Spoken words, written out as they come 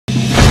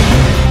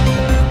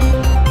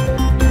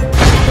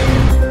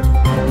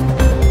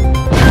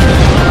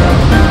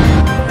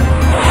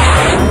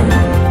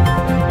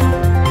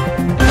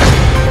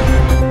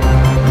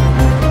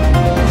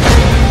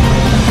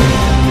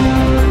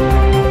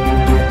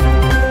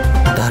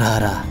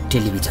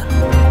Television.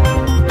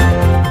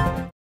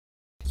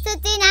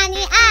 छुच्ची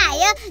नानी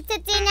आयो,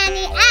 छुच्ची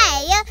नानी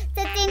आयो,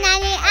 छुच्ची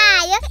नानी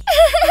आयो।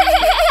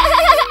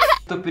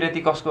 त्यो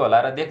पिरती कसको होला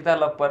र देख्दा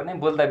लप पर्ने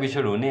बोल्दा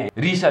बिछोड हुने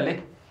रिसले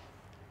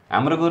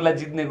हाम्रो गोरुलाई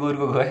जित्ने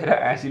गोरुको गएर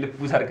आँसीले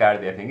पुछार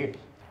काट्दिएको थिएँ कि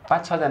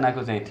 5-6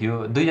 जनाको चाहिँ थियो,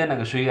 2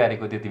 जनाको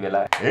सुइगारेको त्यति बेला।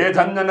 ए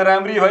झन्झन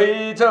राम्री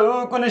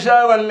भइछौ कुन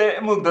सावनले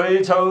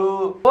मुग्दैछौ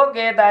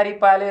बोके दारी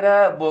पालेर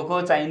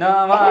बोको छैन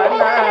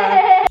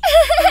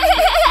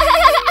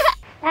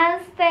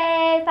नमस्ते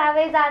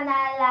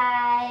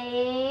सबैजनालाई।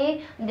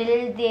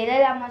 धेरै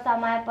लामो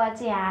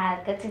समयपछि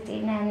यहाँहरूको छुच्ची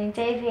नानी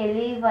चाहिँ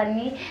फेरि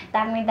पनि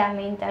दामी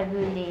दामी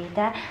इन्टरभ्यू लिएर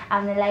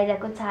आउनु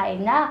लागिरहेको छ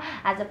होइन।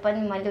 आज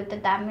पनि मैले उता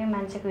दामी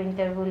मान्छेको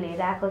इन्टरभ्यू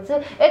लिएर आएको छु।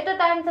 यत्रो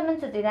टाइमसम्म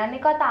छुच्ची नानी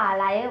कता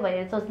हरायो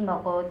भनेर सोच्नु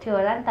भएको थियो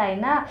होला नि त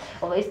होइन।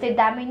 अब यस्तै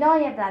दामी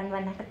नयाँ प्लान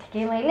बनाएको थिएँ कि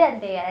मैले, अनि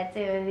त्यही भएर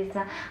चाहिँ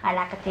बिचमा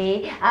हराएको थिएँ।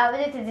 अब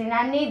चाहिँ छुच्ची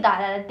नानी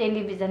धराहरा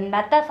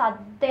टेलिभिजनबाट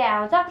सधैँ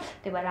आउँछ,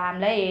 त्यही भएर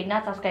हामीलाई हेर्न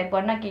सब्सक्राइब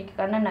गर्न के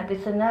गर्न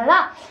नबिर्सनु ल।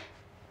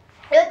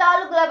 यो त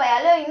अरू कुरा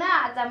भइहाल्यो होइन।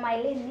 आज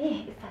मैले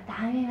नि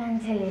दामी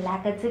मान्छे लिएर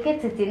आएको छु कि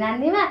छुच्ची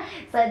नानीमा।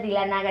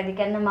 ढिला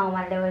नगरिकन म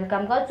उहाँलाई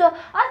वेलकम गर्छु।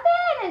 अस्ति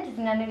नै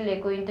छुच्ची नानीले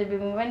लिएको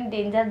इन्टरभ्यूमा पनि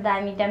डेन्जर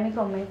दामी दामी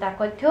कमेन्ट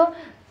आएको थियो।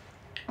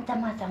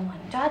 मजा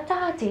हुन्छ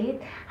चर्चित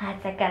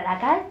हास्य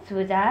कलाकार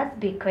सुरज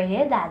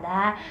भिरखोइरे दादा।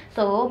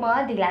 सो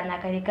म ढिला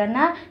नगरिकन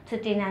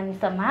छुच्ची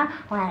नानीसम्म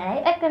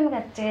उहाँलाई वेलकम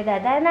गर्छु।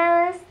 दादा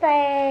नमस्ते।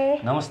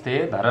 नमस्ते।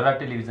 धराहरा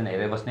टेलिभिजन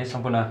हेरेर बस्ने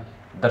सम्पूर्ण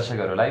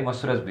दर्शकहरूलाई म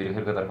सुरज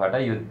भिरखोइरेको तर्फबाट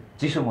यो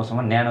चिसो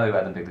मौसममा न्यानो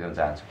अभिवादन व्यक्त गर्न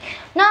चाहन्छु।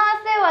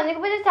 नमस्ते भनेको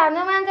पछि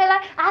सानो मान्छेलाई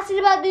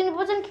आशीर्वाद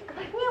दिनुपर्छ नि,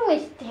 के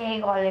मिस्टेक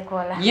गरेको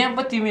होला। यहाँ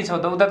पो तिमी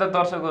छौ त, उता त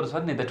दर्शकहरू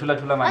छन् नि त, ठुला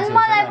ठुला मान्छेहरू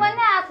छन्। मलाई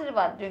पनि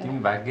आशीर्वाद दिनु। तिमी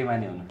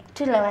भाग्यमानी हुनु।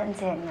 ठुलो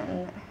मान्छे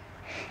हुनुहुन्छ।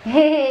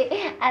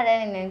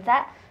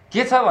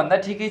 के छ भन्दा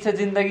ठिकै छ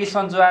जिन्दगी,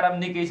 सन्चो आराम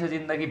निकै छ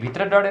जिन्दगी,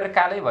 भित्र डढेर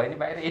कालै भयो नि,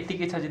 बाहिर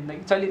यतिकै छ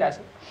जिन्दगी,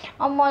 चलिरहेछ।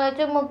 अब मलाई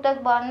चाहिँ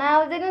मुक्तक भन्न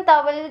आउँदैन,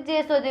 तपाईँले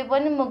जे सोधे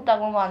पनि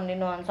मुक्तकमा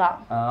भनिदिनुहुन्छ।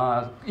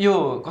 यो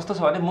कस्तो छ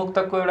भने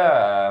मुक्तकको एउटा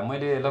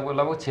मैले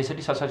लगभग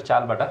 66-67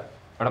 सालबाट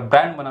एउटा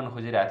ब्रान्ड बनाउन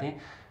खोजिरहेको थिएँ।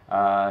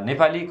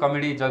 नेपाली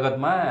कमेडी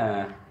जगतमा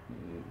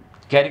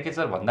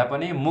क्यारिकेचर भन्दा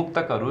पनि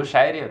मुक्तकहरू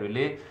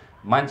शायरीहरूले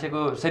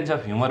मान्छेको सेन्स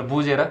अफ ह्युमर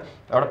बुझेर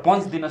एउटा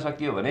पञ्च दिन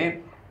सकियो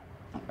भने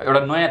एउटा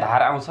नयाँ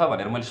धार आउँछ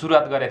भनेर मैले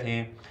सुरुवात गरेको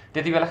थिएँ।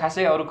 त्यति बेला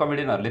खासै अरू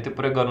कमेडियनहरूले त्यो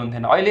प्रयोग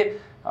गर्नुहुन्थेन। अहिले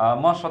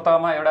म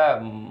स्वतःमा एउटा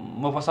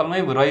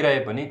मफसलमै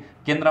रहिरहे पनि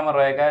केन्द्रमा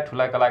रहेका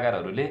ठुला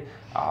कलाकारहरूले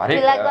हरेक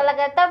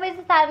तपाईँ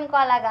चाहिँ सानो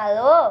कलाकार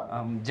हो,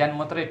 ज्यान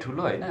मात्रै ठुलो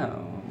होइन,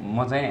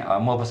 म चाहिँ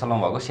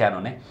मफसलमा भएको सानो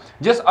नै।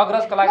 जस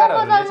अग्रज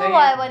कलाकारहरूले चाहिँ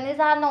भयो भने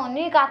सानो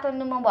हुने,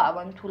 काठमाडौँमा भयो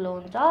भने ठुलो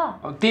हुन्छ।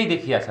 त्यही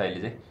देखिया छ अहिले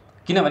चाहिँ,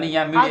 किनभने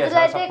यहाँ मिडिया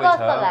छ, सबै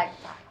छ।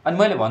 अनि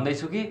मैले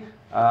भन्दैछु कि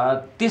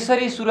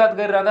त्यसरी सुरुवात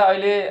गरिरहँदा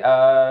अहिले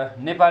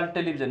नेपाल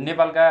टेलिभिजन,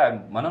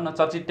 नेपालका भनौँ न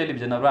चर्चित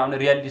टेलिभिजनहरू आउने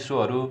रियालिटी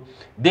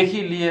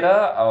सोहरूदेखि लिएर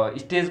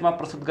स्टेजमा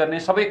प्रस्तुत गर्ने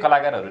सबै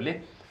कलाकारहरूले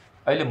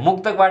अहिले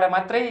मुक्तकबाट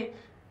मात्रै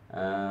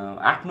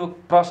आफ्नो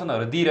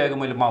प्रश्नहरू दिइरहेको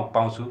मैले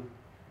पाउँछु।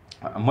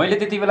 मैले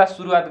त्यति बेला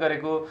सुरुवात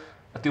गरेको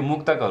त्यो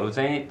मुक्तकहरू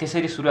चाहिँ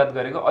त्यसरी सुरुवात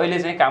गरेको अहिले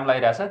चाहिँ काम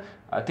लागिरहेछ।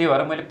 त्यही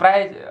भएर मैले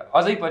प्रायः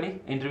अझै पनि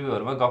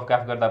इन्टरभ्यूहरूमा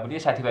गफगाफ गर्दा पनि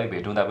साथीभाइ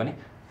भेट हुँदा पनि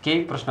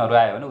केही प्रश्नहरू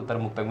आयो भने उत्तर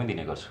मुक्तकमै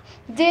दिने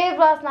गर्छु। जे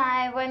प्रश्न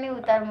आयो पनि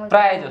उत्तर मुक्तक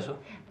प्रायः जसो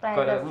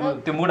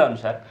त्यो मुड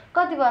अनुसार।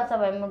 कति वर्ष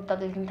भयो मुक्तक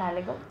लेख्न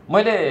थालेको?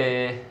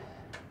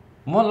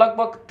 म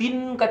लगभग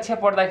 3 कक्षा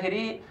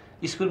पढ्दाखेरि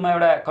स्कुलमा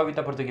एउटा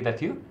कविता प्रतियोगिता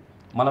थियो,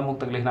 मलाई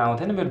मुक्तक लेख्न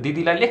आउँथेन। मेरो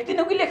दिदीलाई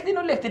लेख्दिनु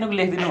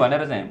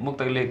भनेर चाहिँ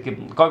मुक्तक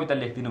कविता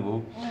लेखिदिनु भयो।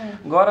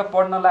 गएर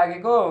पढ्न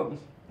लागेको,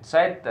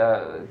 सायद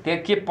त्यो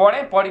के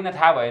पढिन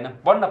थाहा भएन,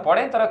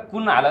 पढेँ तर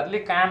कुन हालतले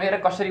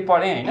कामेर कसरी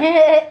पढेँ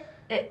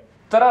होइन,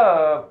 तर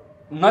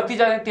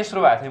नतिजा चाहिँ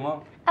तेस्रो भएको थिएँ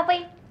म।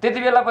 त्यति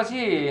बेला पछि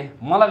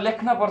मलाई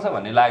लेख्न पर्छ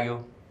भन्ने लाग्यो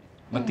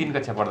म 3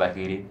 कक्षा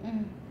पढ्दाखेरि।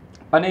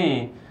 अनि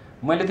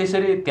मैले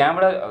त्यसरी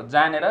त्यहाँबाट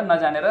जानेर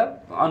नजानेर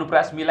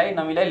अनुप्रास मिलाइ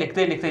नमिलाइ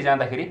लेख्दै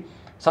जाँदाखेरि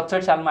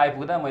 67 सालमा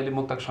आइपुग्दा मैले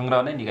मुक्तक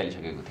सङ्ग्रह नै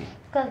निकालिसकेको थिएँ।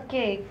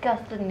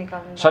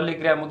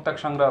 शल्यक्रिया मुक्तक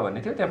सङ्ग्रह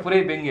भन्ने थियो, त्यहाँ पुरै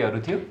व्यङ्ग्यहरू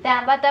थियो।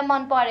 त्यहाँबाट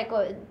मन परेको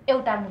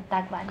एउटा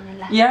मुक्तक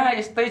भन्नेला। यहाँ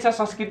यस्तै छ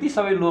संस्कृति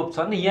सबै लोप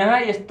छन्, यहाँ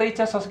यस्तै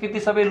छ संस्कृति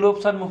सबै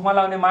लोप छन्, मुखमा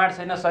लाउने माड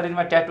छैन,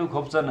 शरीरमा ट्याटु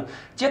खोप्छन्,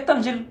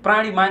 चेतनशील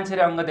प्राणी मान्छे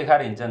र अङ्ग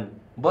देखाएर हिँड्छन्,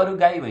 बरु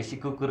गाई भैँसी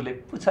कुकुरले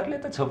पुच्छरले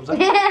त छोप्छन्।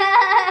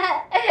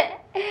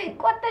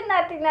 कतै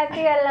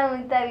नाति वाला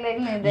मुक्तक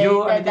लेख्ने यो।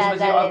 अनि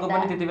त्यसपछि अर्को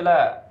पनि त्यति बेला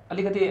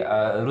अलिकति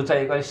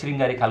रुचाएको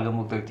श्रृङ्गारी खालको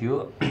मुक्तक थियो।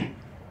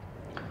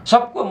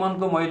 सबको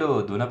मनको मैलो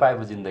धुन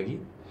पाएको जिन्दगी,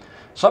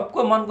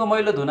 सबको मनको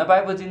मैलो धुन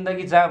पाएको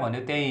जिन्दगी, जहाँ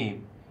भन्यो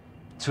त्यहीँ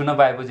छुन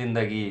पाएको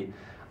जिन्दगी,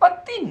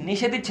 अति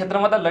निषेधित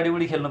क्षेत्रमा त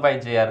लडीबुडी खेल्नु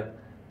पाइन्छ यार,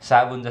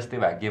 साबुन जस्तै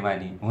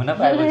भाग्यमानी हुन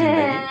पाएको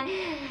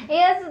जिन्दगी।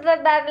 यस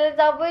दादाले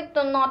सबै त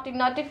नटी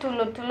नटी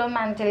ठुलो ठुलो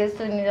मान्छेले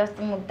सुन्ने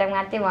जस्तो मुक्तक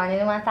मात्रै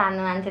भनेर म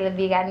सानो मान्छेले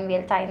बिगार्नु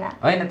बेल छैन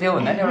हैन त्यो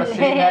भन्दा नि एउटा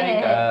शृङ्गारिक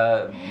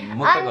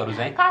मुक्तकहरु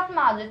चाहिँ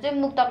खासमा हजुर चाहिँ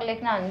मुक्तक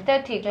लेख्न भने त्यो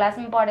 3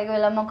 क्लासमा पढेको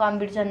बेला म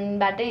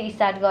कम्पिटिसनबाटै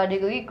स्टार्ट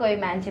गरेको कि कोही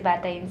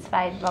मान्छेबाट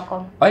इन्स्पायर भएको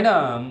हैन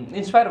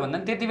इन्स्पायर भन्दा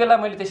नि त्यति बेला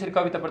मैले त्यसरी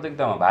कविता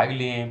प्रतियोगितामा भाग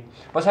लिएँ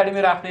पछाडी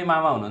मेरो आफ्नै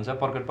मामा हुनुहुन्छ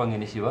प्रकट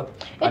पङ्गेनी शिव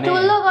अनि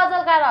ठुलो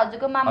गजलकार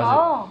हजुरको मामा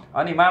हो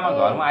अनि मामा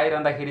घरमा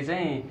आइरहँदाखेरि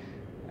चाहिँ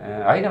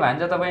हैन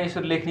भान्जा तपाईँ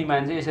यसरी लेख्ने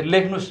मान्छे यसरी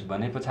लेख्नुस्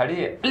भने पछाडि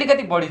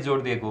अलिकति बढी जोड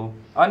दिएको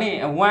अनि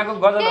उहाँको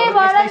गजलहरु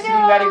त्यस्तै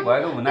शृङ्गारिक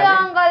भएको हुनाले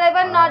अङ्कलले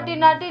पनि नटी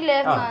नटी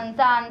लेख्नुहुन्छ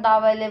अनि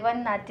तपाईले पनि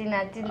नाटी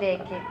नाटी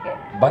लेखेको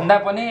भन्दा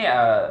पनि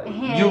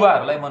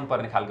युवाहरूलाई मन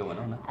पर्ने खालको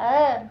भनौँ न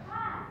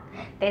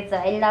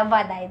त्यसै ल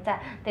बधाई छ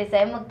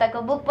त्यसै मुक्तकको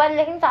बुक पनि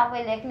लेख्नु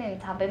सबै लेख्ने नि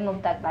सबै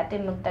मुक्तकबाटै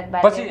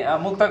पछि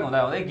मुक्तक हुँदा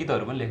हुँदै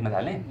गीतहरू पनि लेख्न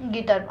थाले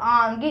गीतहरू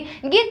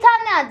गीत छ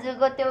नि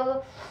हजुरको त्यो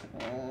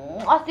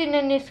अस्ति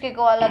नै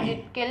निस्केको वाला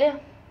गीत केले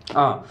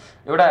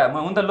एउटा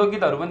हुन त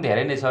लोकगीतहरू पनि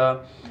धेरै नै छ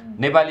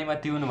नेपालीमा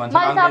तिउन भन्छ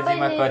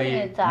अंग्रेजीमा करी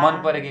मन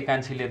परेकी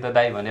कान्छीले त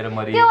दाइ भनेर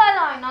मरी त्यो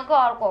वाला हैन को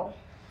अर्को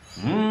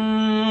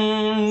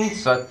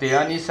सत्य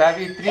अनि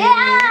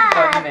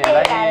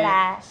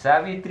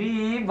सावित्री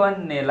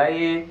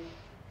बन्नेलाई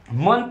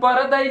मन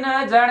पर्दैन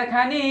जाँड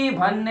खानी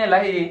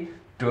भन्नेलाई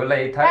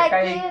टोलै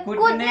थर्काई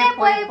कुट्ने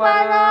पोइ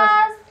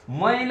परस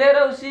मैले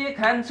रौसी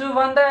खान्छु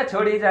भन्दा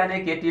छोडी जाने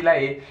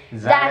केटीलाई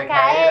जाँड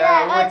खाएर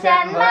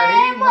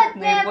ओछ्यानभरि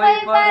मुत्ने पोइ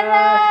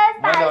परस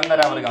मैले भन्दा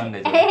राम्रो गाउँदै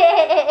छु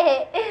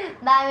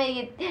दामी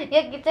गीत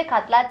यो गीत चाहिँ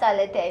खतला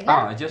चलेको थियो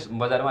हैन जस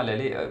बजारमा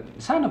अलिअलि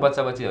सानो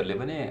बच्चाबच्चीहरूले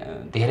पनि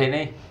धेरै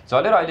नै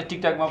चलेर अहिले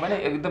टिकटकमा पनि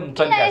एकदम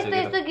चलिरहेको छ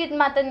यस्तो गीत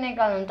मात्र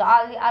निकाल्नुहुन्छ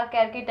अलि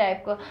अर्कै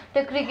टाइपको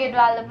त्यो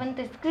क्रिकेटवाला पनि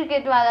त्यस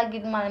क्रिकेटवाला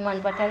गीत मलाई मन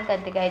पर्छ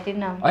कति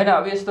गाइदिन हैन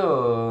अब यस्तो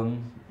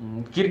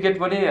क्रिकेट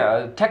पनि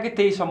ठ्याक्कै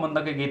त्यही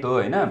सम्बन्धकै गीत हो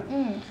हैन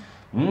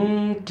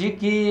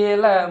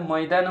टिकिएला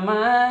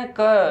मैदानमा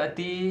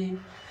कति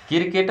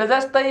क्रिकेट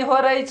जस्तै हो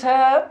रहेछ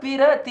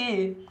पिरती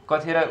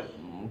कथेर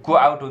को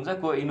आउट हुन्छ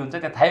को इन हुन्छ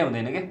त्यहाँ थाहै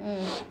हुँदैन के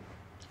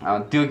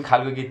त्यो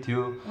खालको गीत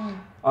थियो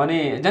अनि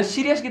जहाँ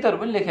सिरियस गीतहरू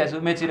पनि लेखेको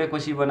छु मेचिरे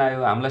कोसी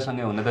बनायो हामीलाई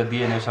सँगै हुन त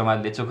दिएन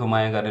समाजले चोखो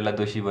माया गर्नेलाई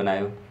दोषी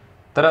बनायो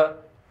तर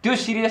त्यो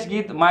सिरियस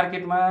गीत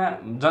मार्केटमा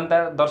जनता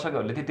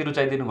दर्शकहरूले त्यति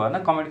रुचाइदिनु भएन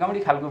कमेडी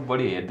खालको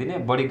बढी हेर्दिने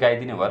बढी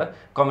गाइदिने भएर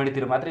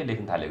कमेडीतिर मात्रै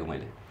लेख्न थालेको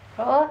मैले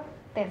हो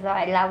त्यसो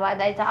भए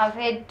बधाई छ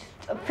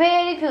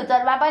फेरि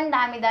फ्युचरमा पनि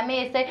दामी दामी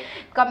यस्तै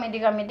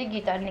कमेडी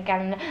गीतहरू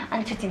निकाल्नु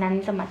अनि छुच्ची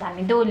नानीसम्म त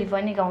हामी डोली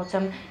पनि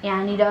गाउँछौँ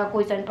यहाँनिर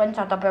क्वेसन पनि छ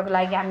तपाईँको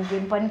लागि हामी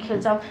गेम पनि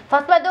खेल्छौँ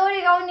फर्स्टमा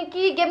डोरी गाउने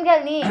कि गेम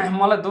खेल्ने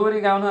मलाई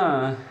डोरी गाउन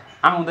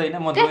आउँदैन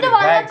म त्यस्तो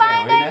भन्न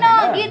पाइँदैन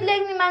गीत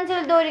लेख्ने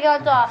मान्छेले डोरी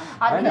गाउँछ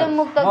हजुरले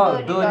मुक्तक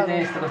डोरी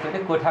चाहिँ यस्तो कस्तो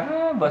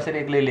कोठामा बसेर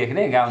एक्लै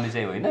लेख्ने गाउने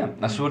चाहिँ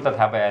होइन सुर त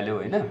थाहा पाइहाल्यो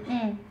होइन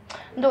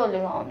डोली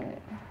गाउने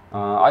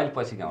अहिले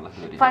पछि गाउँला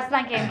फर्स्टमा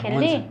गेम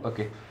खेल्ने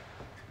ओके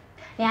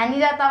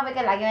यहाँनिर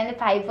तपाईँको लागि मैले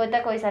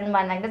 5 क्वेसन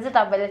बनाएको चाहिँ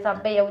तपाईँले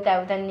सबै एउटा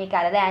एउटा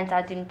निकालेर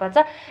एन्सर दिनुपर्छ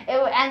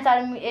एन्सर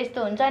यस्तो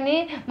हुन्छ नि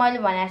मैले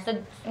भने जस्तो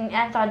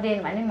एन्सर दिएन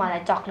भने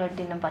मलाई चक्लेट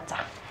दिनुपर्छ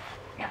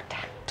एउटा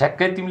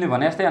ठ्याक्कै तिमीले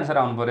भने जस्तै एन्सर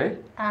आउनु पर्यो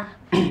है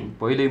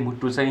पहिले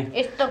मुट्टु चाहिँ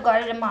यस्तो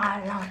गरेर म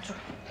हाल्छु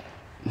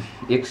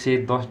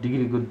 110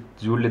 डिग्रीको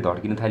जोडले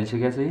धड्किन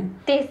थालिसकेको छ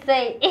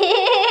त्यसै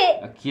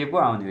के पो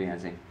आउने यहाँ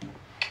चाहिँ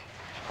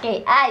के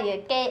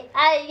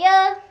आयो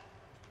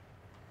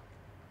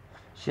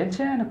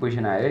सानो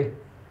क्वेसन आयो है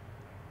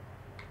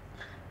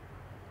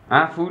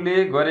आफूले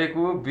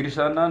गरेको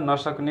बिर्सन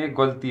नसक्ने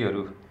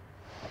गल्तीहरू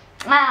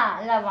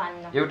ल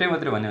भन्नु एउटै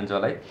मात्रै भन्ने हुन्छ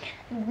होला है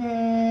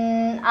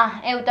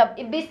एउटा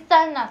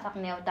बिर्सन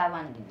नसक्ने एउटा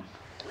भन्दिनु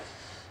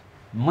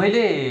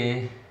मैले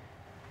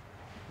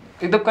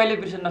एकदम कहिले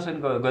बिर्सन नसक्ने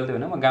गल्ती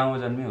होइन म गाउँमा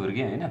जन्मेँ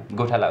हुर्केँ होइन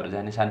गोठालाहरू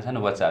जाने सानो सानो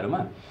बच्चाहरूमा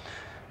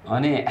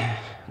अनि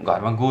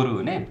घरमा गोरु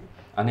हुने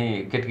अनि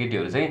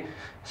केटकेटीहरू चाहिँ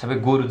सबै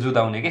गोरु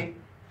जुधाउने के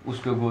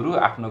उसको गोरु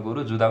आफ्नो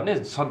गोरु जुधाउने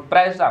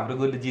प्रायः जस्तो हाम्रो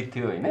गोरुले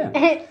जित्थ्यो होइन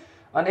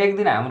अनि एक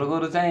दिन हाम्रो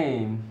गोरु चाहिँ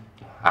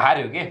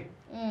हार्यो के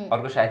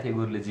अर्को साथी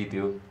गोरुले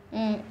जित्यो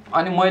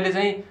अनि मैले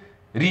चाहिँ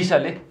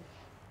रिसले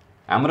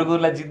हाम्रो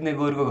गोरुलाई जित्ने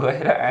गोरुको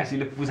गएर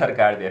आँसीले पुछार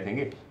काटिदिएको थिएँ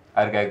कि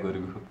अर्का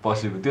गोरुको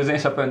पशुको त्यो चाहिँ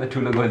सबैभन्दा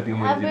ठुलो गल्ती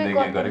मैले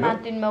जिन्दगीमा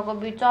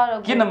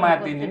गरेको किन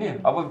मातिने नि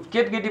अब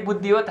केटकेटी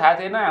बुद्धि हो थाहा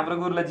छैन हाम्रो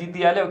गोरुलाई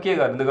जितिहाल्यो के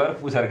गर्ने त गएर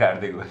पुछार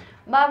काटिदिएको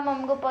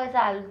बाबुआमाको पैसा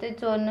हाल्नु चाहिँ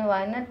चोर्नु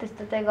भएन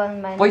त्यस्तो चाहिँ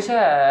गर्नु भएन पैसा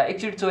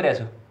एकचोटि चोरेको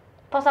छु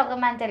पसलको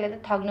मान्छेले त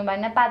ठग्नु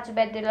भएन 5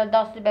 रुपियाँ दिएर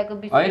 10 रुपियाँको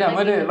बिस होइन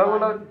मैले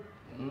लगभग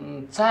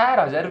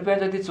 4000 रुपियाँ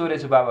जति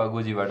चोरेछु बाबा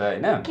गोजीबाट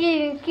होइन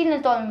किन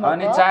चोर्नु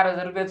अनि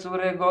 4000 रुपियाँ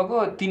चोरे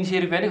गएको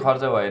 300 रुपियाँ नि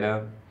खर्च भएन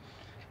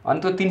अनि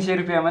त्यो 300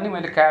 रुपियाँमा नि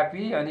मैले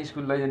कापी अनि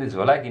स्कुल लैजाने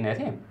झोला किनेको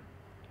थिएँ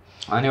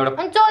अनि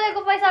एउटा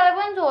चोरेको पैसाले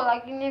पनि झोला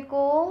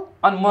किनेको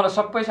अनि मलाई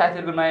सबै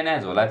साथीहरूको नयाँ नयाँ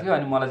झोला थियो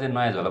अनि मलाई चाहिँ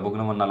नयाँ झोला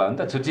बोक्न मन नलाग्यो नि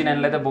त छुच्ची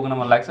नानीलाई त बोक्न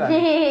मन लाग्छ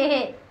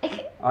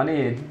अनि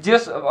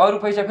जस अरू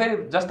पैसा फेरि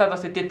जस्ता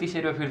जस्तै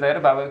 3300 रुपियाँ फिर्ता गरेर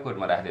बाबाको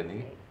कोटमा राखिदियो नि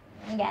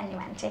कि ज्ञानी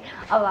मान्छे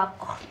अब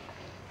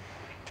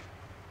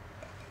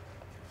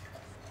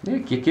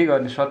के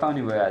गर्ने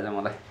सताउने भयो आज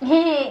मलाई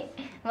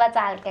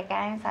बच्चा हल्का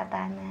कहाँ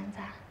सताउनु हुन्छ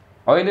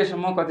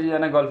अहिलेसम्म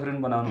कतिजना गर्लफ्रेन्ड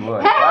बनाउनु भयो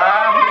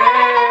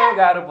बाफले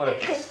गाह्रो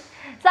पर्यो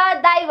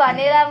सधैँ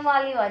भनेर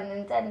मली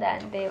भन्नुहुन्छ नि त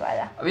अनि त्यही भएर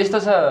अब यस्तो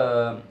छ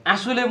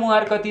आँसुले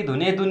मुहार कति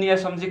धुने दुनियाँ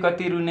सम्झी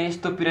कति रुने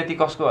यस्तो पिरती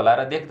कसको होला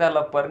र देख्दा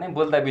लप पर्ने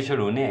बोल्दा बिछोड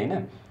हुने होइन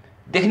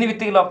देख्ने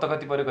बित्तिकै लप त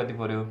कति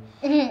पर्यो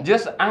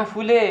जस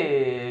आफूले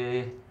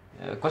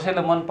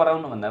कसैलाई मन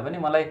पराउनु भन्दा पनि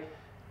मलाई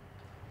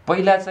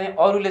पहिला चाहिँ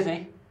अरूले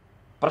चाहिँ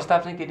प्रस्ताव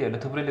चाहिँ केटीहरूले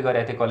थुप्रैले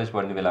गरेको थिए कलेज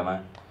पढ्ने बेलामा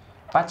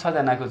 5-6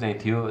 जनाको चाहिँ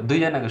थियो 2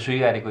 जनाको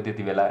स्वीकारेको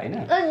त्यति बेला हैन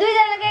 2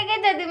 जनाको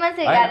एकैचोटिमा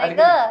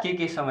स्वीकारेको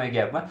के समय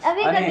ग्यापमा अनि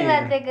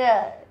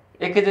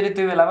एकैचोटि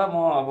त्यो बेलामा म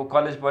अब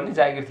कलेज पढ्ने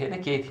जागिर थिएन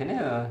केही थिएन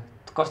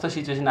कस्तो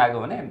सिचुएसन आएको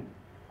भने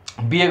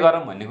बिहे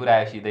गरौँ भन्ने कुरा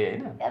आयो सिधै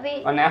हैन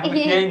अनि आफू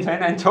केही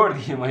छैन अनि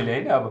छोडिदिएँ मैले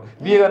हैन अब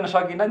बिहे गर्न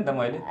सकिनँ नि त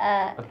मैले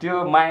त्यो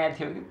माया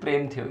थियो कि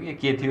प्रेम थियो कि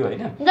के थियो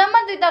हैन जम्मा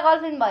 2टा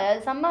गर्लफ्रेन्ड भयो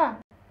अहिलेसम्म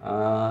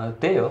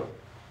त्यही हो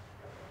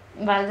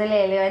भाउजूले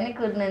हेल्यो भने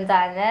कुद्नुहुन्छ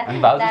अनि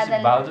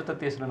भाउजू त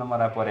तेस्रो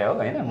नम्बरमा पर्या हो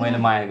हैन मैले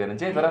माया गर्ने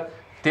चाहिँ तर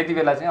त्यति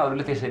बेला चाहिँ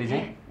अरूले त्यसरी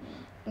चाहिँ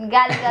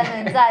गाली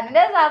गर्नुहुन्छ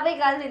भने सबै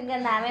गर्लफ्रेन्डको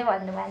नामै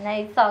भन्नु भएन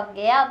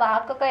सके अब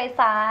हकको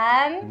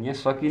एसान यहाँ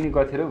सकिने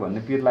कथेरो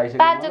भन्ने पिर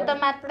लागिसक्यो 5 त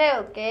मात्रै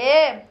हो के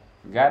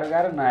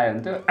गाह्रो नआयो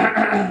भने त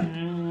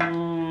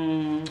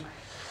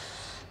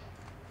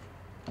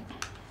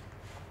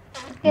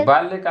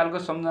बाल्यकालको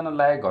सम्झना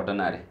लायक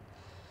घटना अरे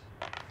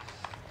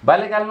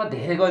बाल्यकालमा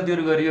धेरै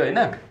गल्तीहरू गरियो हैन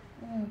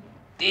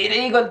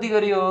धेरै गल्ती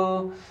गरियो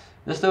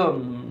जस्तो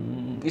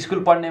स्कुल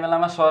पढ्ने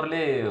बेलामा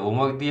सरले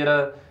होमवर्क दिएर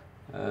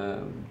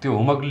त्यो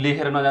होमवर्क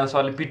लेखेर नजाँदा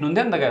सरले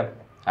पिट्नुहुन्थ्यो नि त क्या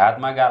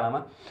हातमा गालामा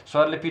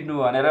सरले पिट्नु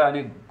भनेर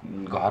अनि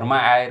घरमा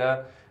आएर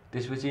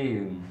त्यसपछि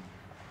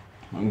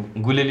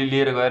गुलेली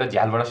लिएर गएर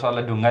झ्यालबाट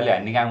सरलाई ढुङ्गाले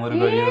हान्ने कामहरू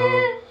गरियो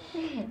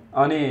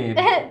अनि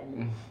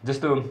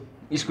जस्तो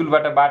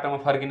स्कुलबाट बाटोमा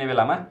फर्किने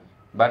बेलामा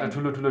बाटो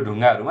ठुलो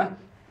ढुङ्गाहरूमा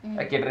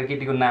केटा र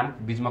केटीको नाम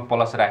बिचमा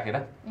प्लस राखेर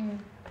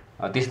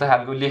त्यस्तो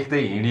खालको लेख्दै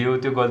हिँडियो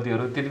त्यो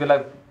गल्तीहरू त्यति बेला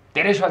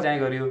धेरै सजाय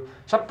गरियो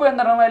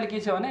सबैभन्दा रमाइलो के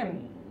छ भने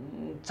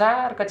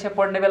 4 कक्षा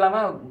पढ्ने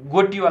बेलामा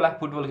गोटीवाला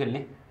फुटबल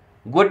खेल्ने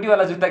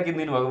गोटीवाला जुत्ता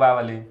किनिदिनु भएको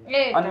बाबाले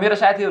अनि मेरो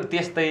साथीहरू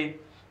त्यस्तै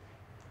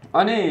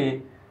अनि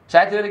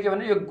साथीहरूले के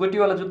भने यो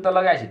गोटीवाला जुत्ता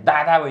लगाएपछि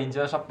दादा भइन्छ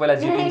सबैलाई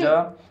जितिन्छ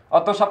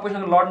अत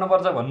सबैसँग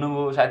लड्नुपर्छ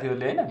भन्नुभयो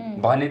साथीहरूले हैन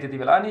भने त्यति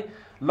बेला अनि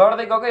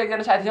लड्दै गएको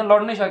एकजना साथीसँग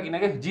लड्नै सकिन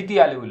के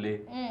जितिहाल्यो उसले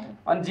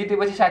अनि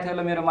जितेपछि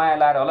साथीहरूले मेरो माया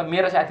लाएर होला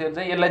मेरो साथीहरू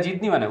चाहिँ यसलाई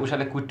जित्ने भने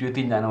उसैले कुट्टियो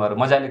 3 जना भएर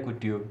मजाले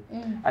कुट्टियो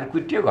अनि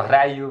कुट्टियो घर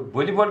आइयो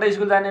भोलिपल्ट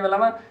स्कुल जाने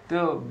बेलामा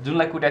त्यो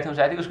जुनलाई कुटाएको थियो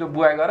साथी उसको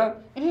बुवा गएर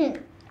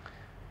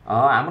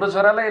हाम्रो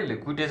छोरालाई यसले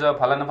कुटेछ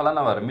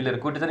फलाना भएर मिलेर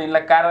कुटेछ नि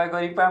यिनलाई कारवाही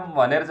गरिपाम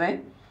भनेर चाहिँ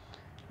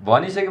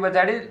भनिसके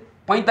पछाडि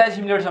 45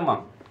 मिनेटसम्म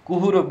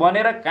कुहुरो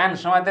बनेर कान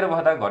समातेर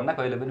बस्दा घटना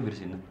कहिले पनि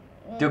बिर्सिन्न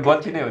त्यो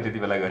गल्ती नै हो त्यति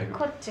बेला गरेको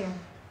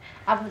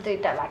अब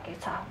 2टा बाँकी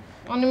छ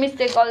अनि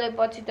मिस्टेक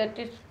गरेपछि त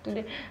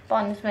त्यसले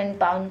पनिसमेन्ट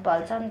पाउनु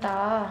पर्छ नि त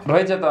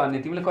रहेछ त अनि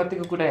तिमीले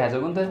कतिको कुटाइ खाछौ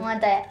कुन त म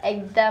त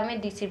एकदमै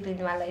डिसिप्लिन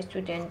वाला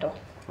स्टुडेन्ट हो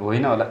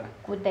होइन होला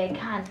कुटाइ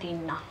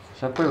खादिन्न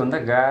सबैभन्दा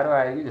गाह्रो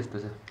आयो कि जस्तो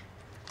छ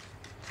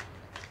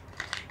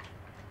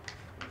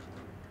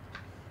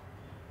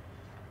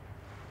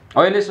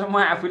अहिलेसम्म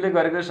आफूले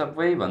गरेको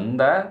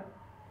सबैभन्दा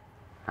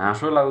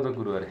हाँसो लाग्दो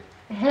कुरो अरे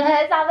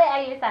सबै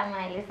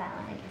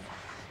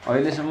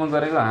अहिलेसम्म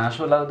गरेको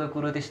हाँसो लाग्दो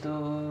कुरो त्यस्तो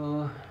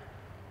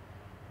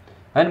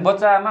होइन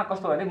बच्चामा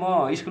कस्तो भने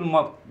म स्कुल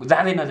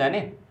जाँदै नजाने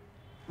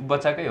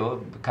बच्चाकै हो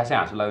खासै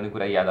हाँसो लाग्ने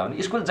कुरा याद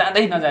आउने स्कुल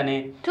जाँदै नजाने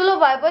ठुलो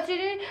भएपछि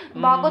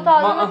भएको त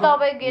अरू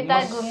तपाईँ गेटा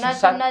घुम्न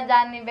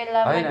जाने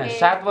बेलामा होइन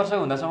 7 वर्ष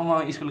हुँदासम्म म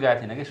स्कुल गएको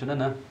थिइनँ कि सुन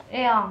न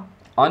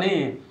अनि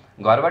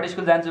घरबाट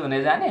स्कुल जान्छु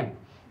भने जाने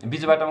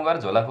बीच बाटोमा गएर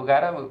झोला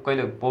फुकाएर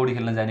कहिले पौडी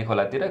खेल्न जाने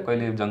खोलातिर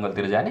कहिले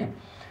जङ्गलतिर जाने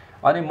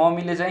अनि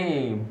मम्मीले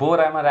चाहिँ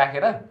बोरामा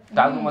राखेर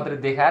टाउको मात्रै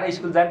देखाएर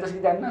स्कुल जान्छस्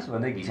कि जान्नस्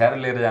भन्दै घिसाएर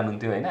लिएर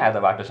जानुहुन्थ्यो होइन आधा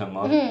बाटोसम्म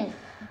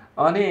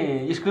अनि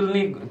स्कुल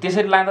नि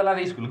त्यसरी लाँदा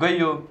स्कुल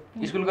गइयो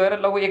स्कुल गएर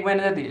लगभग 1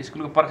 महिना जति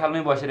स्कुलको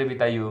पर्खालमै बसेर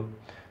बिताइयो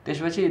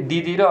त्यसपछि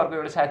दिदी र अर्को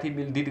एउटा साथी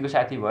दिदीको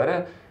साथी भएर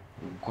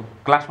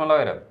क्लासमा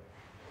लगेर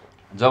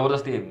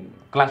जबरजस्ती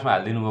क्लासमा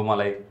हालिदिनु भयो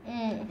मलाई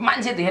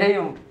मान्छे धेरै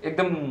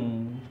एकदम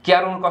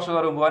क्यारोन कसो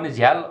गरौँ भयो अनि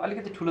झ्याल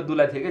अलिकति ठुलो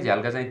दुला थियो कि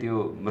झ्यालका चाहिँ त्यो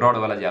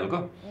रडवाला झ्यालको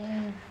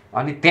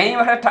अनि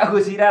त्यहीँबाट टाउको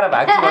चिराएर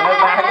भाग्छु भनेर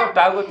लागेको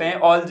टाउको त्यहीँ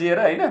अल्झिएर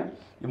होइन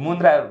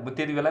मुन्द्रा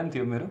त्यति बेला पनि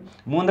थियो मेरो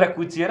मुन्द्रा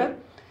कुचिएर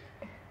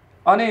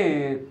अनि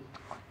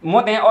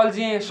म त्यहाँ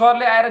अल्झिएँ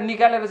सरले आएर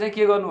निकालेर चाहिँ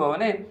के गर्नुभयो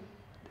भने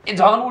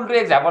झन् उल्टो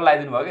एक झापड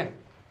लगाइदिनु भयो क्या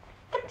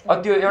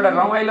त्यो एउटा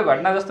रमाइलो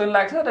घटना जस्तो पनि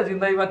लाग्छ र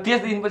जिन्दगीमा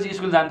त्यस दिनपछि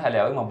स्कुल जान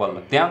थाल्यो है म बल्ल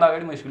त्यहाँभन्दा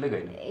अगाडि म स्कुलै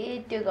गइनँ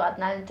त्यो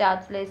घटनाले चाहिँ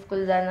हजुरलाई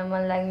स्कुल जान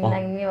मन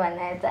लाग्ने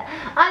भनेर चाहिँ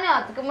अनि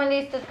हजुरको मैले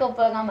यस्तो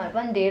प्रोग्रामहरू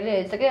पनि धेरै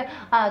हेर्छु क्या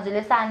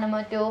हजुरले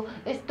सानोमा त्यो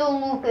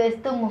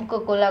यस्तो मुखको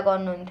कोला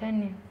गर्नुहुन्थ्यो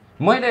नि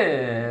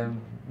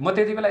म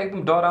त्यति बेला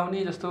एकदम डराउने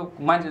जस्तो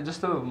मान्छे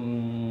जस्तो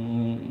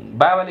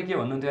बाबाले के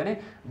भन्नुहुन्थ्यो भने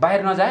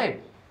बाहिर नजाए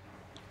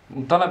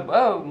तल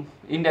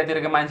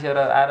इन्डियातिरका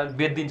मान्छेहरू आएर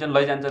बेचिदिन्छन्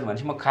लैजान्छन्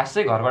भनेपछि म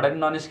खासै घरबाट पनि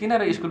ननिस्किनँ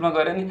र स्कुलमा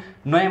गएर नि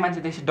नयाँ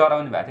मान्छे त्यसै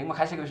डराउने भएको थिएँ म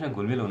खासै कसैसँग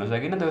घुलमिल हुन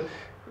सकिनँ त्यो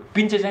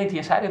पिन्चे चाहिँ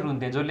थिएँ साह्रै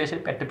रुन्थेँ जसले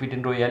यसरी प्याट्ट पिटिन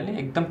रोइहाल्ने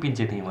एकदम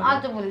पिन्चे थिएँ म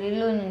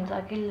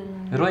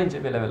रोइन्छ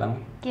बेला बेलामा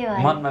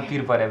मनमा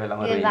पिर परे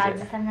बेलामा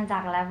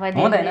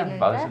हुँदैन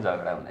भाउजूसँग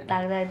झगडा हुँदैन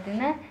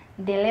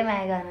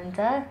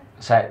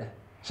सायद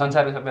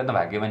संसारको सबैभन्दा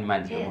भाग्यमानी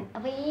मान्छे हो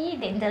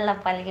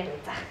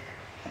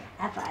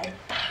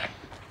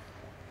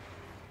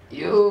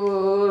यो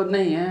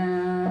नै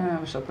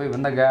यहाँ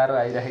सबैभन्दा गाह्रो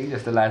आइराखेको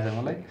जस्तो लाग्छ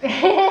मलाई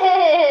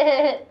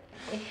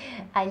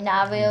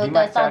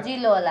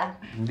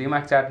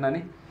दिमाग चाट्न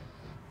नि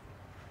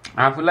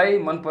आफूलाई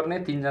मनपर्ने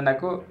 3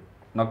 जनाको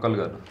नक्कल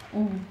गर्नु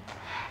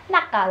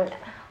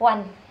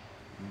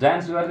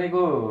डान्स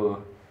गर्नेको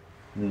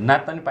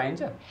नाच्न नि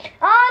पाइन्छ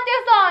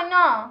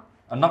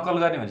नक्कल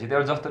गर्ने भनेपछि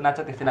त्यो जस्तो नाच्छ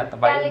त्यस्तै नाच्न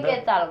पाइन्छ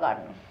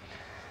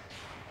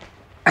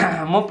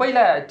म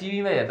पहिला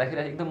टिभीमा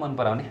हेर्दाखेरि एकदम मन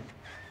पराउने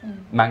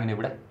माग्ने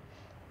बुढा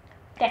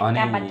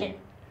अनि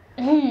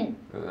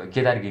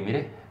केदार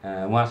घिमिरे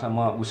उहाँसँग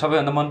म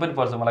सबैभन्दा मन पनि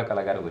पर्छ मलाई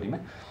कलाकारभरिमा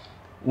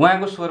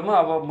उहाँको स्वरमा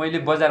अब मैले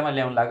बजारमा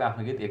ल्याउन लाग्यो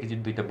आफ्नो गीत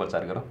एकैचोटि 2टा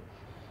प्रचार गरौँ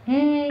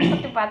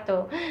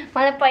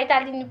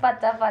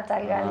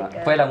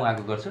पहिला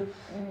उहाँको गर्छु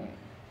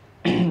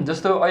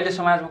जस्तो अहिले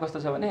समाजमा कस्तो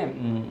छ भने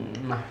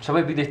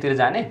सबै विदेशतिर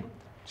जाने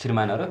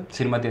श्रीमानहरू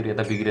श्रीमतीहरू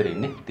यता बिग्रेर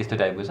हिँड्ने त्यस्तो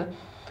टाइपको छ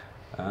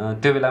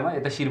त्यो बेलामा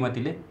यता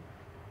श्रीमतीले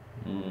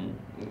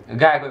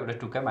गाएको एउटा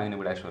टुक्का माग्ने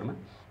बुढाको स्वरमा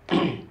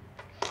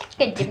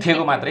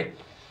थिएको मात्रै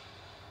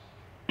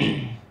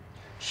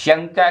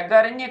शङ्का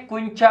गर्ने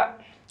कुन्छ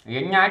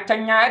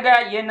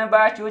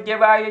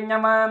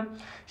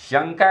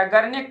शङ्का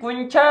गर्ने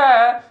कुन्छ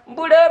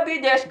बुढो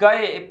विदेश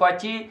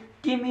गएपछि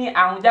तिमी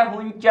आउँदा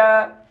हुन्छ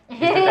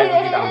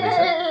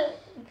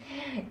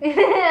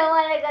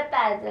मलाई कता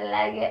हाँसो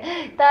लाग्यो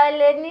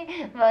तैँले नि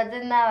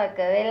भजन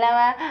नभएको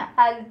बेलामा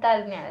अलिक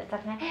तल्नेहरू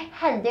सक्ने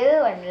हाल्यो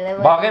भनेर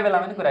भएकै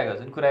बेलामा नि कुरा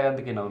गर्छु कुरा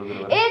गर्दा के नौलो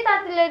कुरा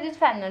साथीले रिस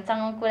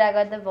फ्यानहरूसँग कुरा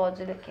गर्दा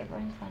भाउजूले के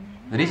पनि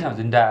भने रिस आउँछ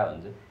नि डा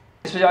हुन्छ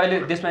त्यसपछि अहिले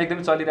देशमा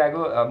एकदमै चलिरहेको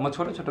म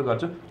छोटो छोटो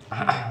गर्छु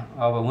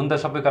अब हुन त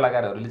सबै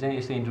कलाकारहरूले चाहिँ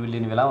यस्तो इन्टरभ्यू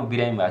लिने बेलामा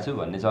बिरामी भएको छु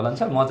भन्ने चलन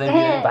छ म चाहिँ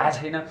बिरामी भएको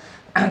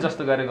छैन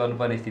जस्तो गरेर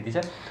गर्नुपर्ने स्थिति छ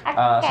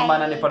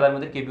सम्माननीय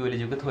प्रधानमन्त्री केपी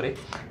ओलीज्यूको थोरै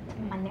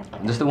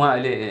जस्तो उहाँ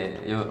अहिले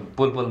यो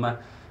पोलपोलमा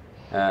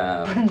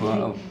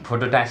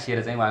फोटो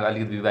टाँसिएर चाहिँ उहाँको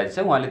अलिकति विवादित छ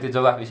उहाँले त्यो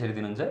जवाफ यसरी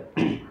दिनुहुन्छ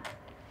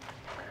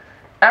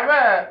अब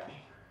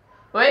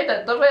है त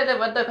तपाईँले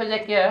भन्दा खोजे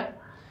के हो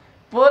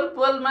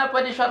पोलपोलमा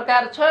पनि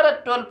सरकार छ र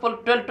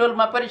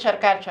टोलमा पनि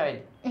सरकार छ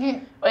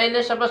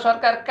अहिलेसम्म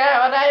सरकार कहाँ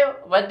हरायो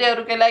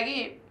भन्नेहरूकै लागि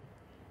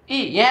यी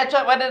यहाँ छ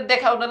भनेर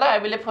देखाउनलाई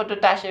हामीले फोटो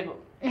टाँसेको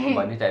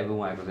भन्ने टाइपको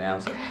उहाँको चाहिँ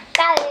आउँछ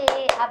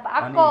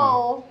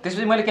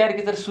त्यसपछि मैले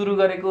क्यारिकेचर सुरु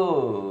गरेको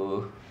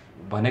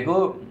भनेको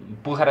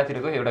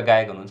पोखरातिरको एउटा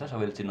गायक हुनुहुन्छ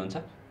सबैले चिन्नुहुन्छ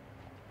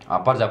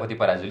प्रजापति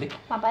पराजुली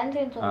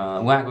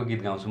उहाँको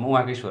गीत गाउँछु म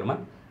उहाँकै स्वरमा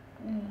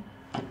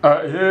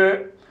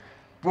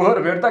पोहोर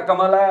भेट्दा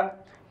कमला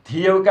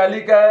थियौ काली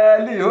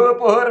काली हो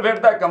पोहोर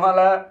भेट्दा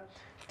कमला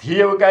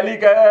थियौ काली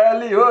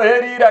काली हो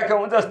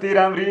हेरिराखौँ जस्ती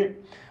राम्री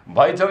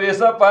भइछौ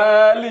यसो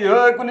पाली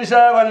हो कुन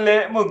सावनले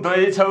मुख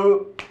धोइछौ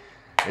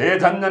हे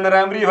झन्झन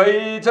राम्री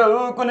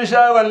भइछौ कुन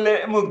सावनले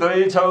मुख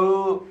धोइछौ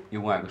यो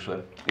उहाँको स्वर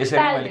यसरी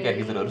मैले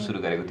क्यारिकेचरहरू सुरु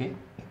गरेको थिएँ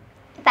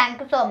थ्याङ्क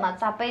यू सो मच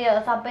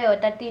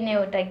सबैवटा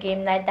 3वटा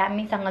गेमलाई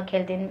दामीसँग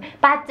खेलिदिनु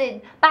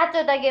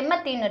 5वटा गेममा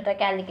 3वटा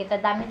क्यारिकेचर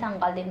दामीसँग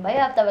गरिदिनु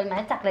भयो अब तपाईँले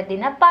मलाई चक्लेट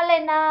दिन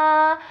पर्दैन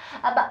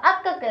अब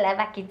अर्को कुरा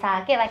बाँकी छ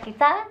के बाँकी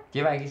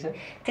छ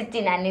छुच्ची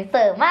नानी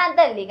सोमा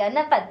दली गर्न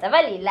पर्छ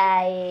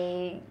बलिलाई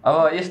अब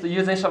यस्तो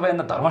यो चाहिँ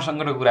सबैभन्दा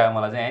धर्मसँगको कुरा हो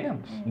मलाई चाहिँ होइन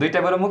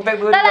दुईटाबाट मुक्तक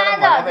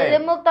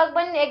मुक्तक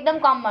पनि एकदम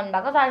कम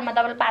भन्नुभएको सालमा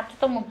तपाईँले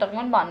 500 मुक्तक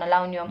पनि भन्न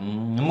लाउने हो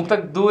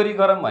मुक्तक दोहोरी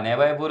गरौँ भने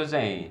भए बरु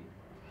चाहिँ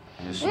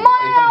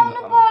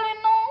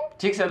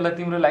ठिक छ ल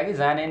तिम्रो लागि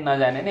जाने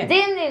नजाने नि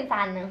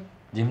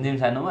झिमझिम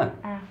सानोमा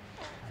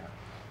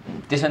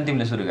त्यसो भने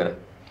तिमीले सुरु गर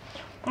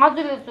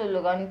हजुरले सुरु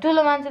गर्ने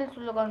ठुलो मान्छेले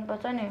सुरु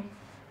गर्नुपर्छ नि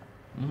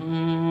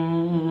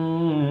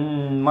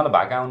मलाई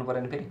भाका आउनु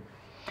पर्यो नि फेरि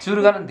सुरु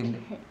गर नि तिमीले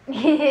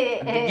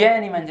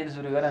ज्ञानी मान्छेले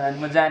सुरु गर अनि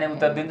म जाने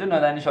उत्तर दिन्छु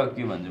नजाने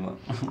सक्यो भन्छु म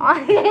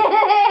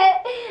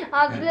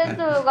हजुरले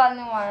सुरु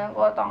गर्ने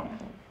भनेको त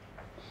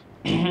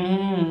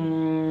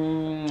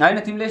होइन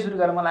तिमीले सुरु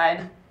गर मलाई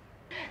आएन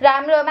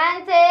राम्रो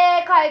मान्छे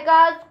खै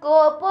कसको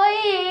पोइ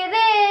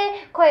रे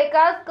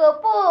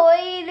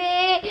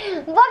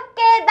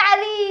बक्के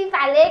दाली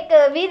फालेको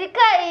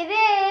बिर्खै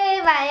रे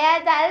माया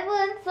जाल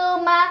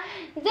बुन्सुमा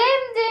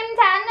जिम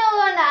छानो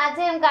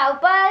नाचिम गाउँ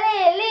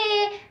परेली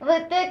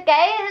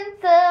भुतुकै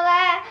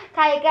हुन्सुमा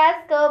खै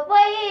कसको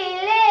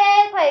पोइले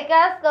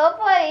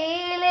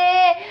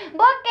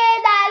बक्के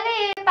दाली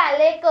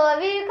फालेको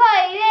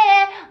बिर्खै रे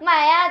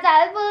माया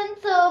जाल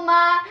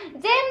बुन्सुमा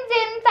जिम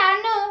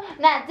छानो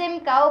नाचिम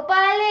गाउँ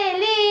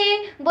परेली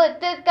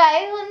भुतुकै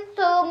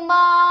हुन्छु म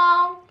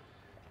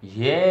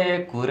हे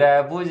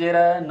कुरा बुझेर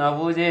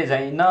नबुझे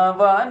झैँ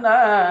नभन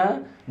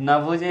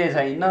नबुझे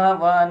झैँ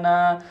नभन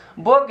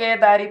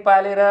बोकेदारी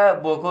पालेर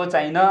बोको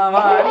चाहिँ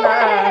नभन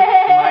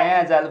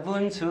माया जाल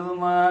बुन्छु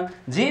म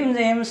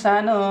झिमझिम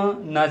सानो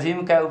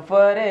नझिम्काउ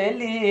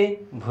परेली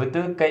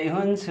भुतुक्कै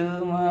हुन्छु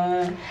म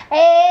ए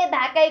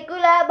भाकै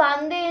कुरा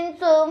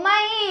भनिदिन्छु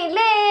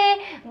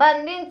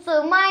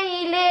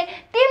मैले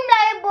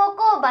तिमीलाई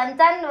बोको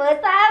भन्छन् हो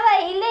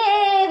सबैले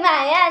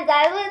माया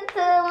जाल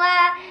बुन्छु म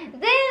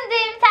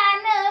झिमझिम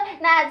सानो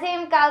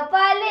नझिम्काउ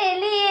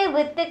परेली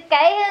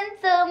भुतुक्कै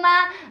हुन्छु म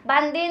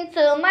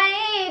भनिदिन्छु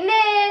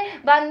मैले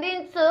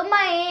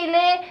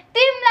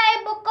तिमीलाई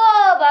बोको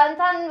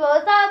भन्छन् भो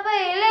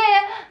सबैले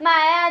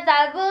माया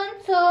जाल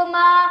बुन्छु म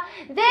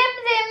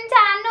झिमझिम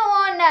सानो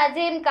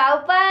नझिम्काउ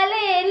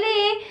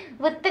परेली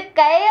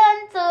भुतुक्कै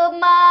हुन्छु म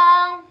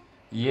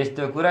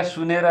यस्तो कुरा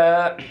सुनेर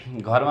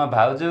घरमा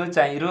भाउजू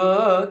चाहिँ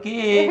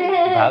रोकी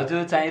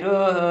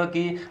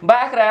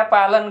बाख्रा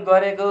पालन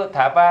गरेको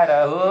थाहा पाएर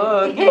हो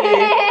कि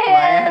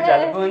माया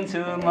जाल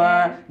बुन्छु म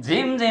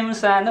झिमझिम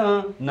सानो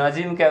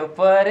नझिम्काउ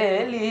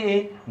परेली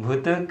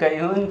भुतुक्कै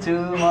हुन्छु म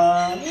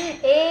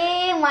ए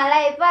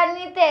मलाई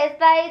पनि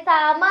त्यस्तै छ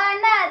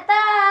मन त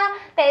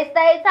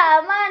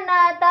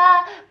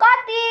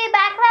कति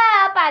बाख्रा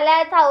पाल्या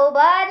छौ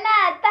भन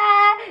त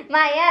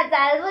माया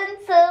जाल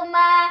बुन्छु म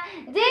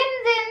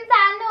झिमझिम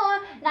सानो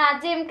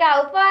नझिम्काउ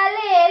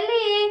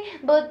परेली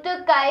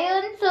भुतुक्कै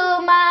हुन्छु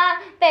म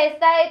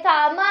त्यस्तै छ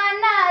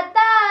मन त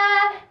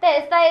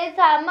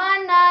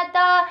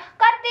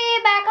कति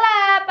बाख्रा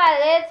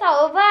पाले छौ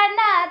भन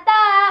त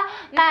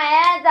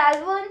माया जाल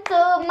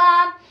बुन्छु म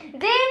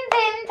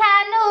झिमझिम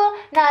सानो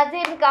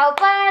नझिम्काउ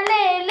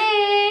परेली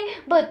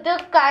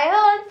भुतुक्कै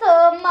हुन्छु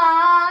म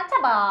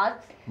छबस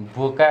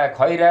बोका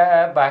खैरा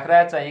बाख्रा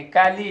चाहिँ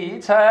काली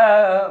छ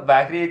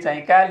बाख्री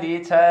चाहिँ काली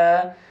छ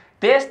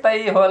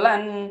त्यस्तै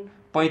होलान्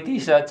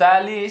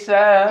 35-40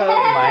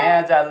 माया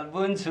जाल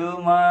बुन्छु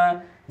म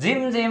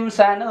झिमझिम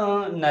सानो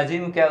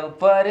नझिम्काउ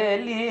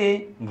परेली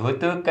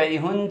भुतुक्कै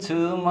हुन्छु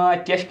म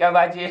त्यसका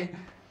बाजे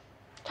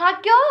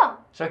सक्यो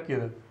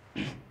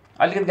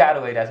अलिकति गाह्रो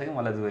भइरहेछ कि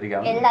मलाई जोरी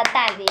गाउनु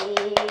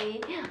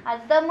अझ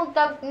त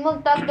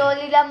मुक्तक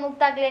डोली र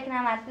मुक्तक लेख्न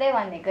मात्रै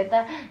भनेको त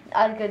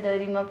अर्को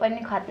दोरीमा पनि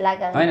खतला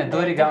गाउनु होइन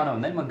दोरी गाउन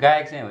भन्दा म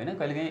गायक चाहिँ होइन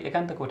कहिलेकाहीँ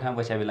एकान्त कोठामा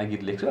बसेको बेला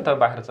गीत लेख्छु अथवा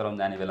बाख्रा चराउन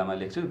जाने बेलामा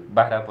लेख्छु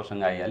बाख्रा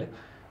प्रसङ्ग आइहाल्यो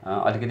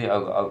अलिकति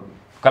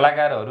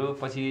कलाकारहरू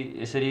पछि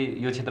यसरी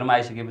यो क्षेत्रमा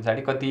आइसके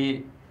पछाडि कति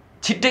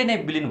छिट्टै नै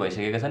विलिन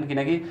भइसकेका छन्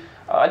किनकि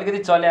अलिकति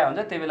चल्या हुन्छ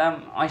त्यही बेला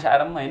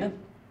ऐसाराम होइन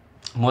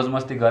मोज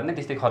मस्ती गर्ने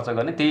त्यस्तै खर्च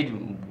गर्ने त्यही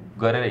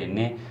गरेर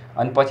हिँड्ने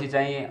अनि पछि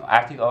चाहिँ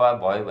आर्थिक अभाव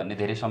भयो भन्ने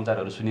धेरै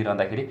समाचारहरू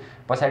सुनिरहँदाखेरि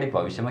पछाडि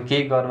भविष्यमा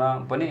केही गर्न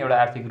पनि एउटा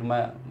आर्थिक रूपमा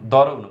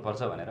दह्रो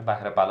हुनुपर्छ भनेर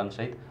बाख्रा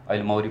पालनसहित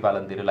अहिले मौरी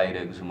पालनतिर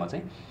लागिरहेको छु म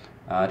चाहिँ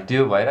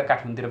त्यो भएर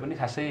काठमाडौँतिर पनि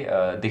खासै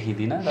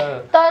देखिँदिनँ र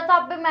तर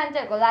सबै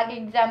मान्छेहरूको लागि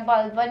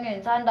इक्जाम्पल पनि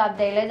हुन्छ नि त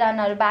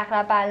धेरैजनाहरू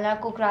बाख्रा पाल्न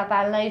कुखुरा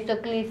पाल्न यस्तो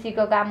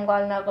कृषिको काम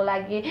गर्नको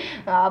लागि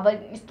अब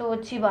यस्तो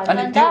छि भन्छ नि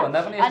त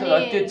अनि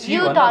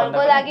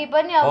युथहरूको लागि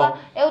पनि अब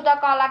एउटा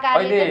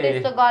कलाकारले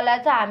त्यस्तो गर्ला छ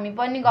हामी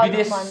पनि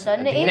गर्नु भन्छ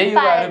नि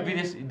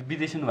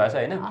विदेश हुनुभएको छ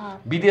होइन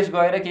विदेश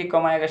गएर केही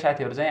कमाएका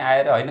साथीहरू चाहिँ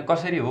आएर होइन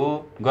कसरी हो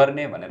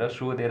गर्ने भनेर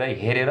सोधेर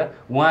हेरेर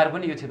उहाँहरू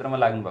पनि यो क्षेत्रमा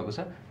लाग्नु भएको छ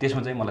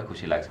त्यसमा चाहिँ मलाई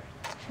खुसी लाग्छ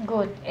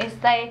गुड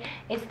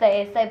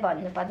यस्तै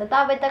भन्नुपर्छ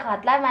तपाईँ त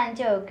खतला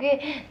मान्छे हो कि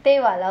त्यही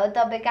भएर हो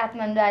तपाईँ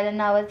काठमाडौँ आएर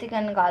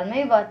नबसिकन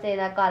घरमै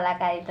बसेर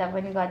कलाकारिता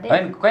पनि गर्दै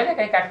होइन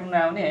कहिलेकाहीँ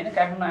काठमाडौँ आउने होइन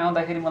काठमाडौँ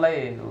आउँदाखेरि मलाई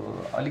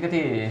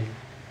अलिकति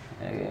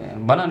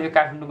भनौँ न यो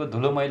काठमाडौँको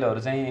धुलो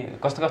मैलोहरू चाहिँ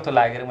कस्तो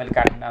लागेर मैले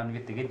काठमाडौँ आउने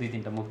बित्तिकै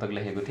 2-3टा मुक्तक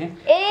लेखेको थिएँ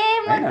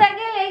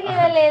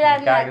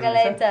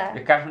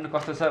काठमाडौँ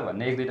कस्तो छ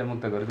भन्ने 1-2टा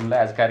मुक्तकहरू तिमीलाई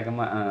आज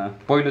कार्यक्रममा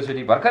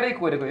पहिलोचोटि भर्खरै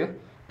कोरेको यो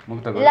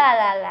मुक्तकहरू ल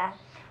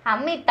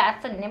हामी त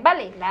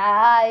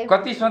नेपालीलाई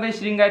कति सधैँ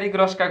श्रृङ्गारिक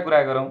रसका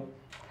कुरा गरौँ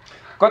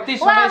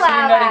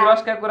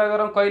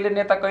कहिले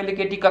नेता कहिले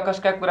केटी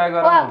ककसका कुरा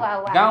गरौँ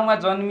गाउँमा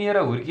जन्मिएर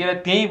हुर्किएर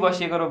त्यहीँ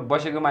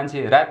बसेको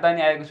मान्छे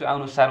राजधानी आएको छु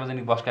आउनु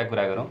सार्वजनिक बसका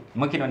कुरा गरौँ म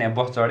किनभने यहाँ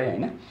बस चढेँ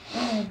होइन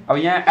अब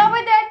यहाँ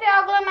तपाईँ त यति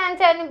अग्लो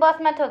मान्छे अनि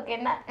बसमा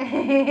ठोकेन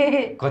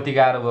कति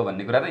गाह्रो भयो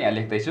भन्ने कुरा त यहाँ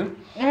लेख्दैछु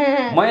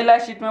महिला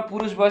सिटमा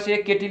पुरुष बसे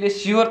केटीले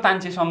स्योर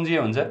तान्छे सम्झिए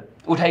हुन्छ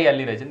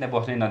उठाइहाल्ने रहेछ नि त्यहाँ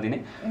बस्नै नदिने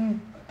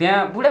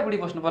त्यहाँ बुढाबुढी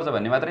बस्नुपर्छ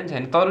भन्ने मात्रै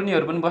छैन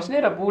तरुणीहरू पनि बस्ने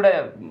र बुढा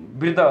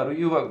वृद्धहरू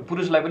युवा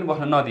पुरुषलाई पनि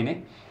बस्न नदिने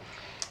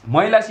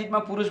महिला सिटमा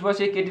पुरुष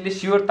बसे केटीले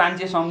स्योर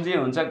तान्छे सम्झिए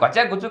हुन्छ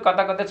घच्याघुच्चु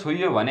कता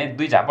छोइयो भने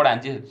 2 झापड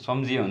हान्छे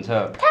सम्झिए हुन्छ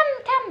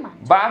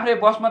बाफ्रे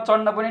बसमा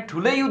चढ्न पनि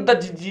ठुलै युद्ध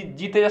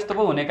जिते जस्तो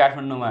पो हुने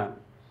काठमाडौँमा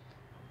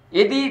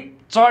यदि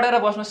चढेर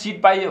बसमा सिट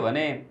पाइयो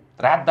भने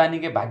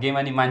राजधानीकै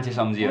भाग्यमानी मान्छे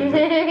सम्झिए हुन्छ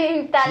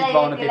सिट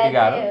पाउन त्यति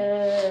गाह्रो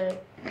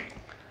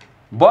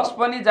बस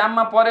पनि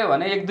जाममा पर्यो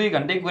भने 1-2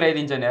 घन्टै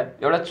कुराइदिन्छन् यार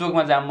एउटा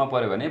चोकमा जाममा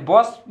पर्यो भने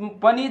बस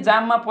पनि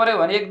जाममा पर्यो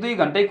भने 1-2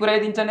 घन्टै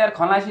कुराइदिन्छन् यार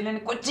खलासीले नि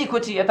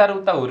कोची यता र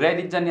उता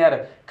हुर्राइदिन्छन् यार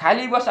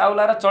खाली बस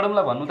आउला र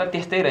चढौँला भन्नु त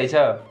त्यस्तै रहेछ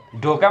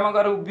ढोकामा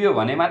गएर उभियो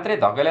भने मात्रै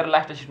धकेलेर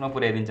लास्ट सिटमा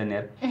पुर्याइदिन्छन्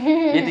यार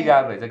यति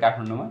गाह्रो रहेछ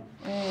काठमाडौँमा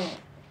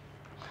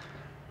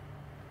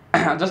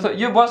जस्तो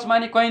यो बसमा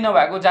नि कहीँ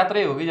नभएको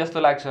जात्रै हो कि जस्तो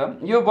लाग्छ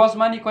यो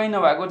बसमा नि कहीँ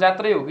नभएको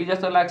जात्रै हो कि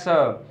जस्तो लाग्छ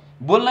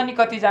बोल्न नि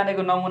कति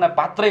जानेको नमुना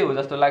पात्रै हो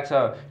जस्तो लाग्छ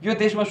यो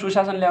देशमा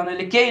सुशासन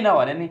ल्याउनेले केही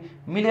नभने नि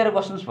मिलेर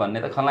बस्नुस्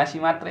भन्ने त खलासी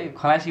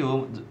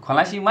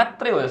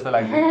मात्रै हो जस्तो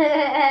लाग्छ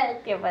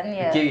के पनि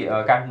हो केही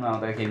काट्नु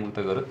आउँदा केही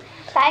मुक्तकहरू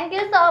थ्याङ्क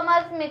यू सो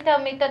मच मिठो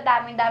मिठो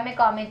दामी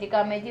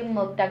कमेडी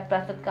मुक्तक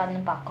प्रस्तुत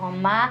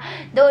गर्नुभएकोमा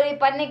दोहोरी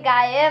पनि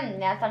गाएँ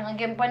यहाँसँग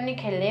गेम पनि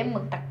खेलेँ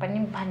मुक्तक पनि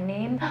भने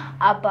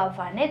अब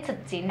भने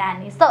छुच्ची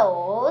नानी सो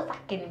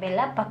सकिने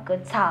बेला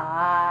भएको छ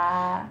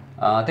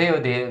त्यही हो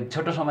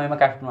छोटो समयमा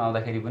काठमाडौँ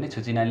आउँदाखेरि पनि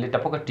छुच्ची नानीले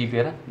टपक्क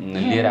टिपेर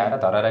लिएर आएर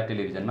धरहरा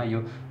टेलिभिजनमा यो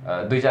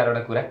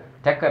 2-4वटा कुरा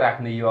ठ्याक्क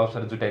राख्ने यो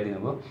अवसर जुटाइदिनु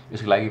भयो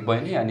यसको लागि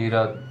बहिनी अनि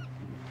र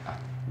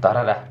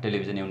धरहरा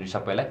टेलिभिजन युनिट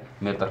सबैलाई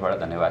मेरो तर्फबाट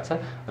धन्यवाद छ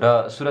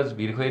र सुरज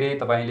भिरखोइरे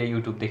तपाईँले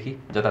युट्युबदेखि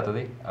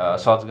जताततै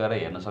सर्च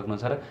गरेर हेर्न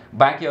सक्नुहुन्छ र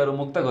बाँकी अरू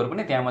मुक्तकहरू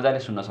पनि त्यहाँ मजाले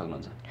सुन्न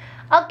सक्नुहुन्छ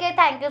okay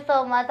thank you so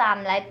much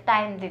हामीलाई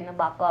टाइम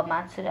दिनुभएकोमा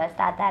सुरज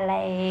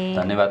दादालाई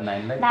धन्यवाद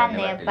नानीलाई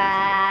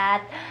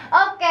धन्यवाद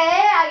ओके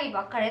अघि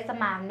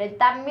भर्खरैसम्म हामीले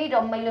दामी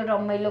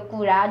रमाइलो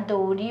कुरा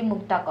दोहोरी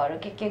मुक्तकहरू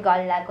के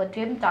गरिरहेको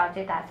थियौँ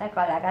चर्चित हास्य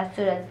कलाकार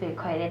सुरज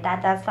भिरखोइरे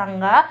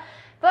दादासँग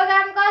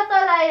प्रोग्राम कस्तो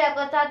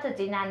लागिरहेको छ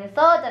छुच्ची नानी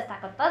सो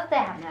जस्ताको तस्तै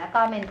हामीलाई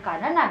कमेन्ट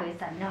गर्न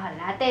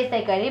नबिर्सनुहोला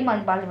त्यसै गरी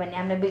मन पर्यो भने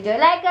हाम्रो भिडियो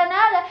लाइक गर्न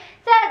र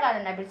सेयर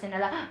गर्न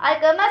नबिर्सनुहोला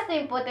अर्को मस्ट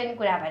इम्पोर्टेन्ट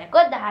कुरा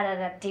भनेको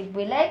धारहरा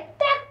टिभीलाई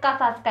ट्याक्क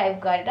सब्सक्राइब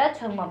गरेर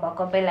छेउमा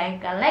भएको बेल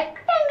आइकनलाई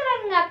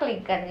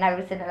क्लिक गर्न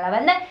नबिर्सनुहोला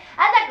भन्दै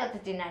आजको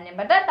छुच्ची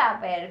नानीबाट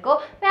तपाईँहरूको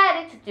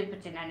प्यारी छुच्ची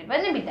पुच्ची नानी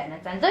पनि बिताउन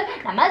चाहन्छु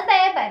नमस्ते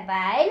by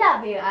by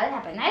love you all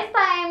have a nice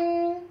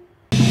time